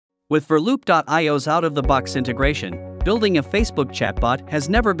With Verloop.io's out-of-the-box integration, building a Facebook chatbot has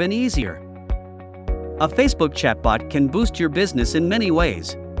never been easier. A Facebook chatbot can boost your business in many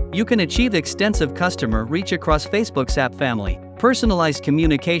ways. You can achieve extensive customer reach across Facebook's app family, personalized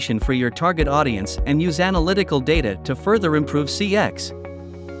communication for your target audience, and use analytical data to further improve CX.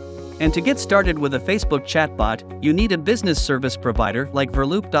 And to get started with a Facebook chatbot, you need a business service provider like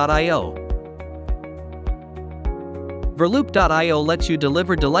Verloop.io. Verloop.io lets you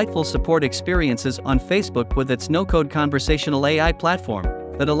deliver delightful support experiences on Facebook with its no-code conversational AI platform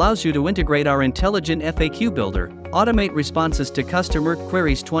that allows you to integrate our intelligent FAQ builder, automate responses to customer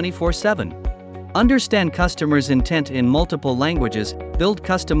queries 24/7, understand customers' intent in multiple languages, build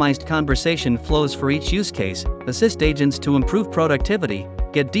customized conversation flows for each use case, assist agents to improve productivity,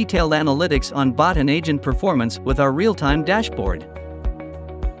 get detailed analytics on bot and agent performance with our real-time dashboard.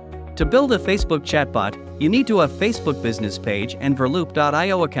 To build a Facebook chatbot, you need to have Facebook business page and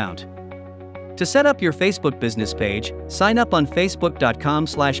Verloop.io account. To set up your Facebook business page, sign up on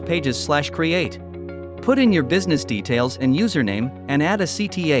facebook.com/pages/create. Put in your business details and username, and add a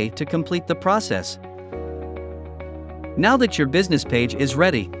CTA to complete the process. Now that your business page is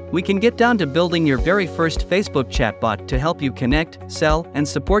ready, we can get down to building your very first Facebook chatbot to help you connect, sell, and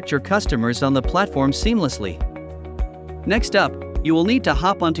support your customers on the platform seamlessly. Next up, you will need to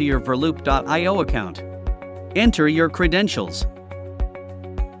hop onto your Verloop.io account. Enter your credentials.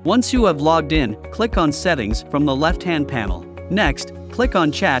 Once you have logged in, click on Settings from the left-hand panel. Next, click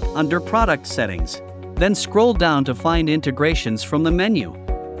on Chat under Product Settings. Then scroll down to find Integrations from the menu.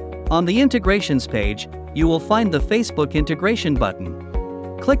 On the Integrations page, you will find the Facebook Integration button.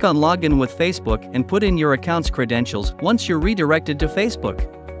 Click on Login with Facebook and put in your account's credentials once you're redirected to Facebook.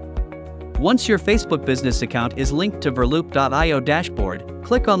 Once your Facebook business account is linked to Verloop.io dashboard,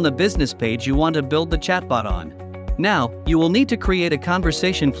 click on the business page you want to build the chatbot on. Now, you will need to create a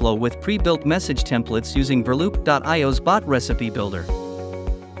conversation flow with pre-built message templates using Verloop.io's bot recipe builder.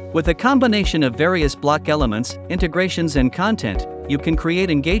 With a combination of various block elements, integrations, and content, you can create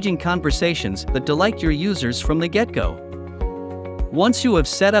engaging conversations that delight your users from the get-go. Once you have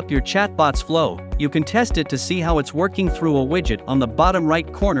set up your chatbot's flow, you can test it to see how it's working through a widget on the bottom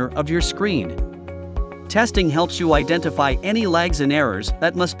right corner of your screen. Testing helps you identify any lags and errors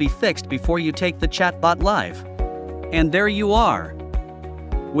that must be fixed before you take the chatbot live. And there you are,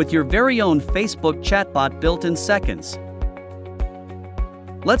 with your very own Facebook chatbot built in seconds.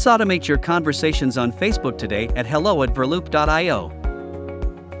 Let's automate your conversations on Facebook today at hello@verloop.io.